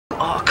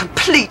are a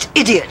complete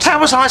idiot. How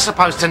was I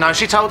supposed to know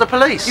she told the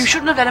police? You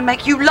shouldn't have let her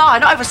make you lie,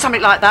 not over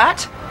something like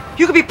that.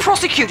 You could be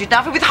prosecuted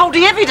now for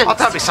withholding evidence. Oh,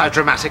 don't be so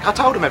dramatic. I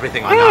told him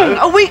everything I know.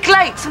 A week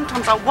late.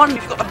 Sometimes I wonder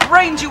if you've got the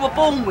brains you were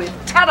born with.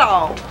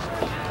 Ta-da!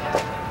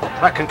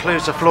 That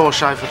concludes the floor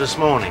show for this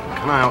morning.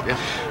 Can I help you?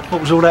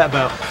 What was all that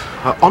about?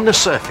 On the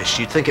surface,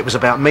 you'd think it was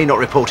about me not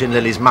reporting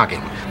Lily's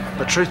mugging.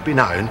 But truth be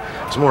known,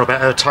 it's more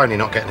about her Tony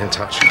not getting in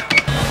touch.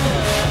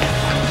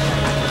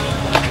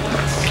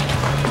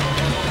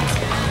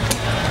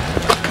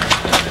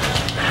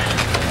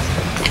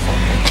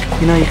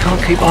 You know, you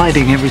can't keep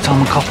hiding every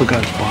time a copper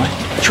goes by.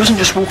 She wasn't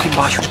just walking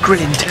by, she was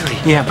grilling Terry.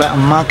 Yeah, about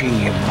mugging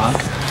you,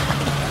 mug.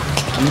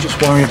 I'm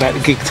just worrying about the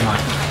gig tonight.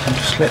 And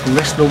just let the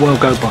rest of the world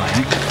go by,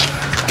 eh?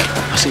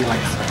 I'll see you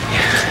later.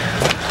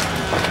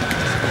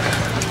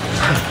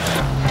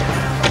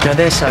 Now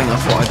there's something I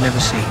thought I'd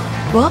never see.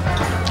 What?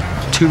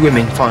 2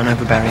 women fighting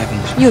over Barry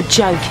Evans. You're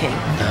joking.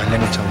 No,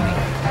 Lenny told me.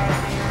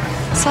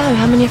 So,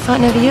 how many are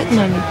fighting over you at the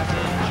moment?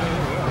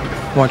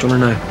 Why do you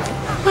want to know?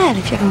 Well,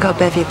 if you haven't got a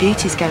bevy of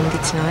beauties going with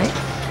you tonight,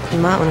 you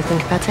might want to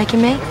think about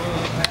taking me.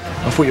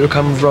 I thought you were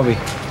coming with Robbie.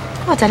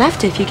 Well, I don't have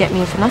to if you get me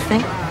in for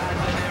nothing.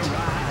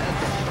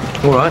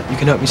 All right, you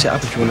can help me set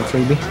up if you want a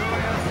freebie.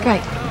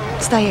 Great.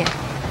 Stay here.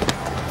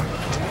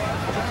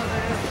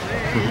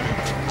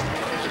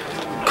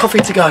 Coffee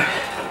to go.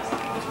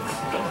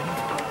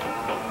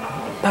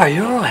 Barry,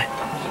 you alright?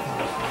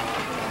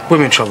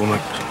 We're in trouble,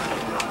 mate.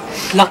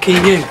 Lucky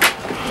you.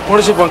 Why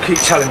does everyone keep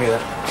telling me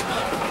that?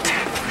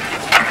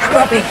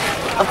 Robbie,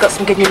 I've got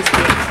some good news for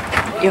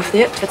you. You're off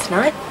the hook for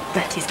tonight.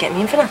 Bertie's getting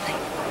me in for nothing.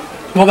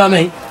 What about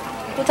me?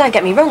 Well, don't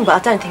get me wrong, but I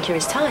don't think you're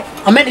his type.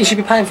 I meant you should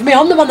be paying for me.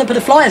 I'm the one that put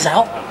the flyers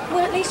out.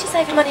 Well, at least you're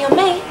saving money on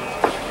me.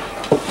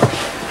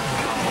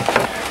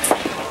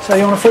 So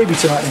you want a freebie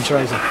tonight then,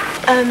 Teresa?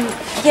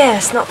 Yeah,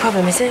 it's not a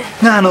problem, is it?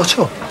 No, not at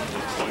all.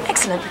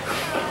 Excellent.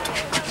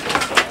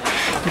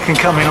 You can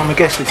come in on the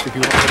guest list if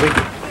you want to be.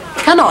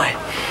 Can I?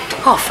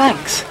 Oh,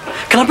 thanks.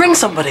 Can I bring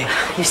somebody?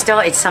 You've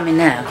started something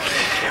now.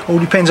 All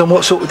depends on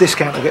what sort of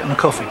discount I get on the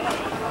coffee.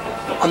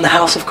 On the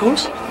house, of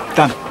course.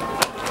 Done.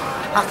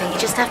 I think you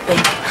just have been.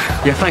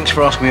 Yeah, thanks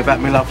for asking me about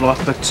my love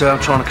life, but I'm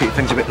trying to keep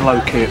things a bit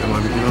low-key at the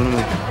moment, you know what I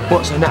mean?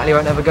 What, so Natalie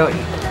won't ever go at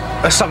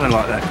you? Something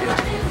like that, yeah.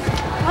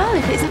 Well,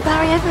 if it isn't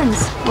Barry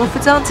Evans,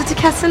 Wolford's answer to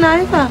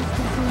Casanova.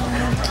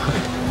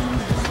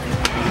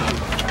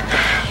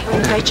 You're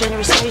in very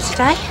generous mood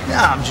today.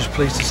 Yeah, I'm just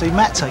pleased to see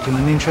Matt taking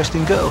an interest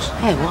in girls.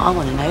 Yeah, what I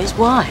want to know is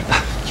why.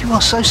 You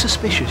are so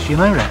suspicious, you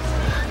know that.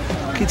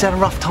 Kid's had a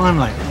rough time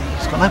lately.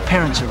 He's got no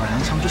parents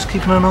around, so I'm just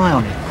keeping an eye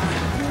on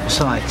him.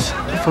 Besides,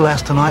 the full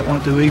house tonight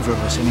won't do either of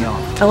us any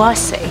harm. Oh, I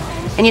see.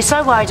 And you're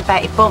so worried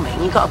about it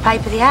bombing, you've got to pay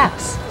for the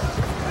house.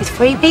 With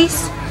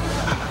freebies?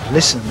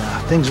 Listen,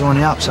 things are on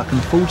the up, so I can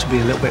afford to be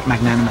a little bit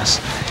magnanimous.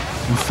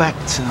 In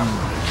fact,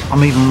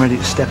 I'm even ready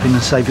to step in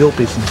and save your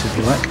business, if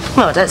you like.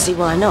 Well, I don't see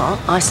why not.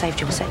 I saved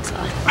your sex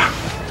life.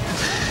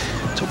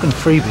 Talking of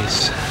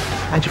freebies,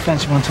 how'd you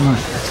fancy one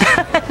tonight?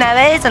 Now,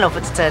 there's an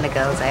offer to turn a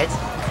girl's head.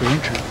 Free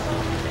entry.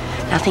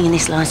 Nothing in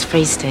this life's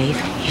free, Steve.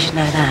 You should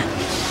know that.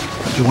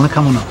 Do you want to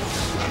come or not?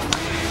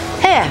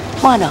 Yeah,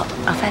 why not?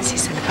 I fancy a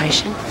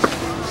celebration.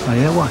 Oh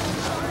yeah, why?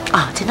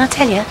 Oh, didn't I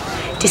tell you?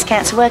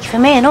 Discounts are working for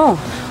me and all.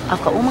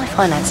 I've got all my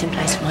finance in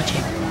place for my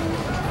gym.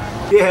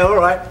 Yeah, all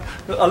right.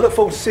 I look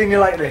forward to seeing you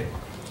later then.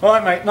 All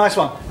right, mate, nice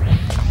one.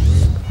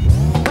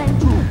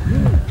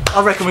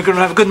 I reckon we're going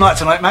to have a good night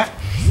tonight, Matt.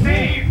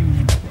 Steve!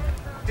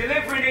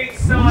 Delivery needs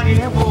signing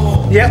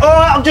for. Yeah, all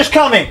right, I'm just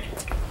coming.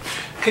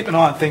 Keep an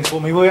eye on things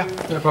for me, will you?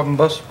 No problem,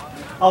 boss.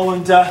 Oh,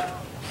 and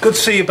good to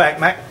see you back,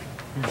 Matt.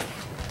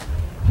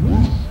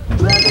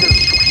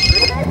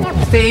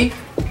 Steve,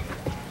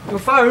 your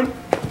phone.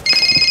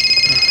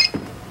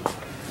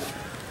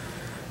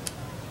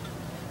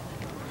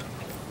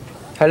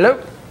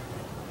 Hello?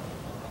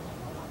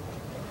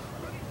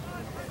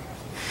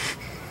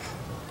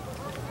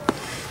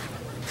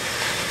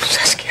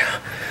 Saskia.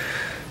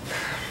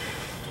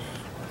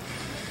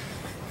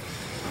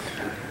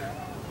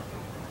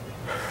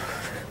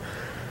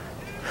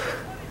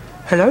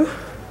 Hello?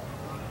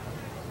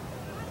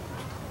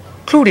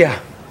 Claudia?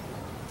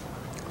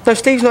 No,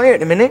 Steve's not here at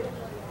the minute. Can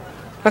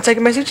I take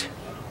a message?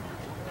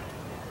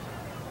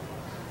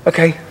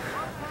 Okay.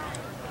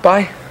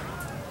 Bye.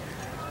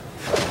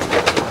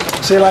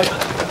 See you later.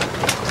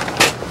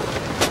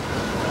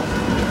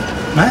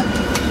 Matt?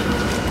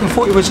 I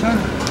thought it was her.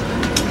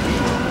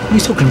 What are you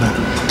talking about?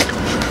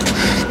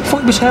 I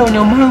thought it was her on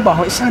your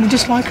mobile. It sounded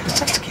just like her.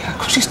 Saskia. Of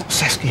course it's not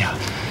Saskia.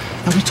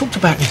 Now, we talked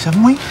about this,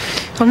 haven't we?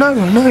 I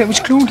know, it was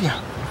Claudia.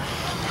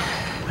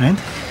 And?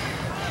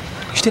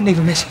 She didn't leave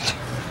a message.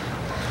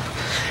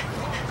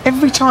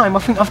 Every time I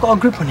think I've got a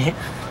grip on it,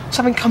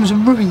 something comes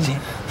and ruins it.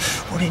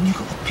 Well, then you've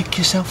got to pick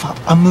yourself up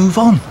and move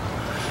on.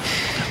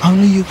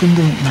 Only you can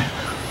do it, Matt.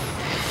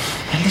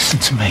 Now listen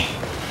to me.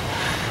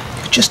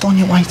 You're just on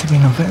your way to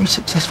being a very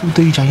successful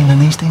DJ in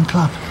an East End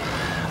club.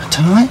 And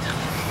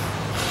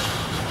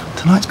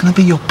tonight's going to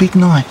be your big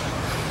night.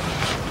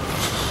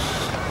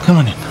 Come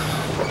on in.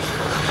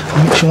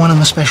 I'll mix you one of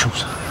the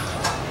specials.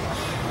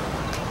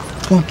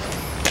 Go on.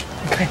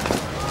 Okay.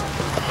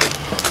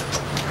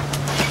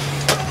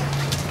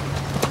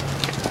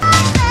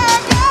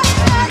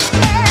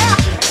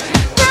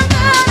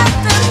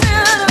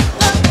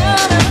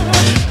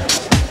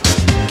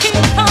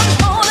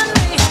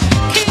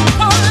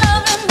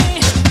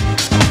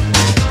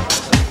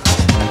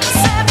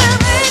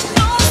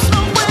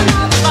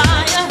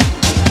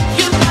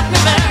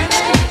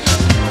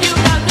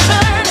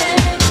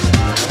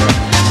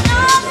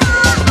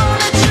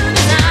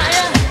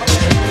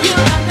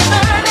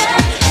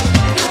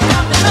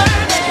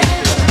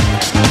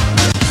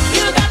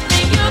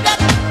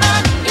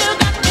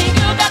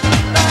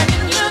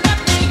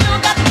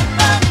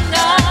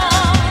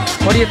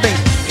 What do you think?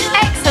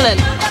 Excellent.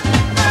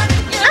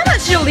 How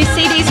much did all these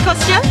CDs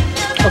cost you?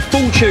 A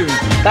fortune.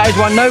 That is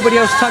why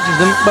nobody else touches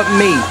them but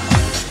me.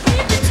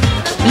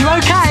 You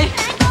okay?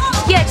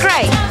 Yeah,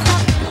 great.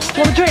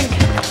 Want a drink?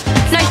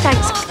 No,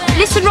 thanks.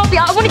 Listen,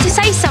 Robbie, I wanted to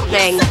say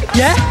something.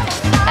 Yeah?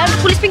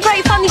 Well, it's been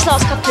great fun these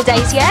last couple of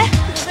days, yeah?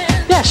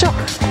 Yeah, sure.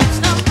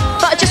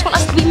 But I just want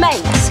us to be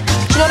mates.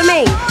 Do you know what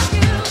I mean?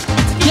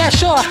 Yeah,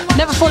 sure.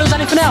 Never thought it was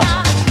anything else.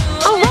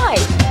 Oh, right.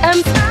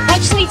 I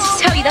just need to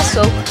tell you, that's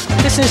all.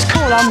 This is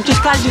cool. I'm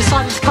just glad you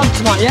decided to come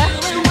tonight, yeah?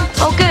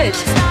 Oh, good.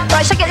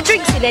 Right, shall I get the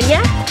drinks in then,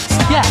 yeah?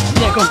 Yeah,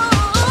 go on.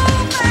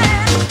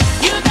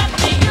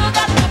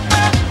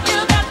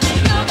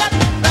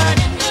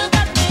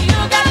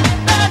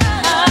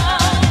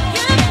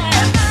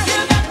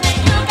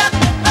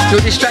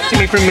 You're distracting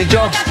me from my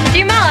job. Do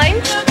you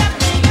mind?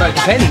 No, it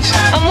depends.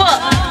 On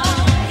what?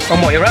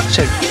 On what you're up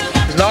to.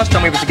 Because last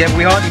time we were together,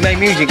 we hardly made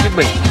music, did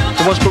we?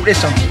 So what's brought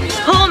this on?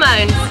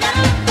 Hormones.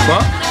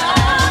 What?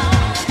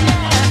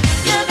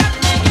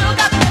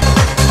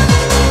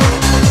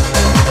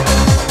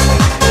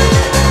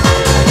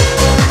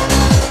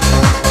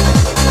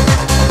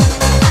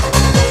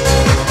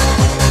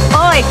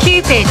 Oi,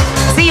 Cupid.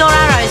 See your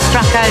arrows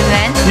struck home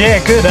then?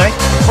 Yeah, good, eh?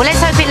 Well, let's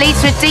hope it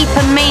leads to a deep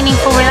and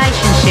meaningful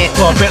relationship.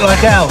 What, a bit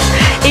like ours?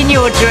 In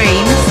your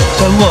dreams.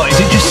 So what, is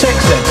it just sex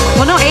then?